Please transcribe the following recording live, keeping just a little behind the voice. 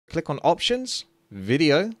click on Options,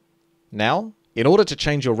 Video. Now, in order to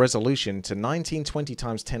change your resolution to 1920 x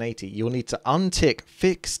 1080, you'll need to untick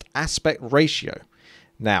Fixed Aspect Ratio.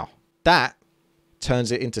 Now, that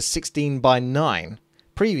turns it into 16:9.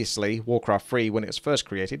 Previously, Warcraft 3, when it was first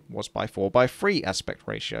created, was by 4:3 aspect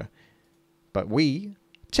ratio. But we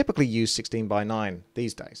typically use 16:9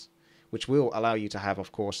 these days, which will allow you to have,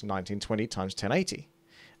 of course, 1920 x 1080.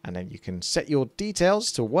 And then you can set your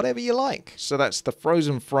details to whatever you like. So that's the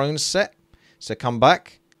Frozen Throne set. So come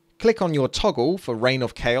back, click on your toggle for Reign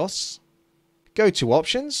of Chaos, go to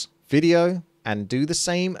Options, Video, and do the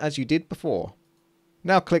same as you did before.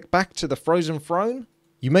 Now click back to the Frozen Throne.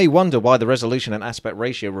 You may wonder why the resolution and aspect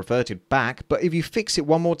ratio reverted back, but if you fix it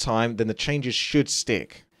one more time, then the changes should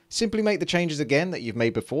stick. Simply make the changes again that you've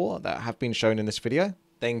made before that have been shown in this video.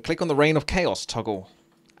 Then click on the Reign of Chaos toggle.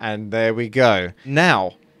 And there we go.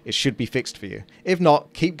 Now it should be fixed for you. If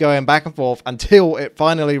not, keep going back and forth until it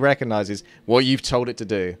finally recognizes what you've told it to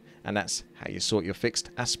do. And that's how you sort your fixed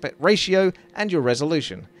aspect ratio and your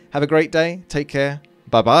resolution. Have a great day. Take care.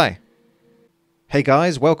 Bye-bye. Hey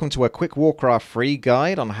guys, welcome to a quick Warcraft 3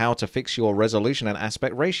 guide on how to fix your resolution and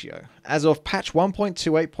aspect ratio. As of patch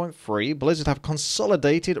 1.28.3, Blizzard have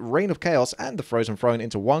consolidated Reign of Chaos and the Frozen Throne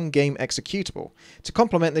into one game executable. To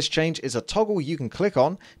complement this change is a toggle you can click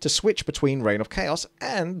on to switch between Reign of Chaos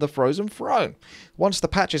and the Frozen Throne. Once the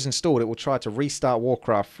patch is installed, it will try to restart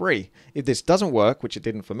Warcraft 3. If this doesn't work, which it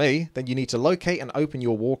didn't for me, then you need to locate and open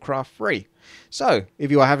your Warcraft 3. So, if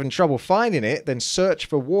you are having trouble finding it, then search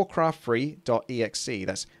for warcraft3.exe.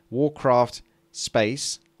 That's Warcraft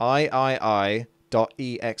space III.exe.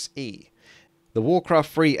 The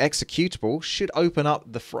Warcraft 3 executable should open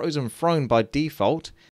up the Frozen Throne by default.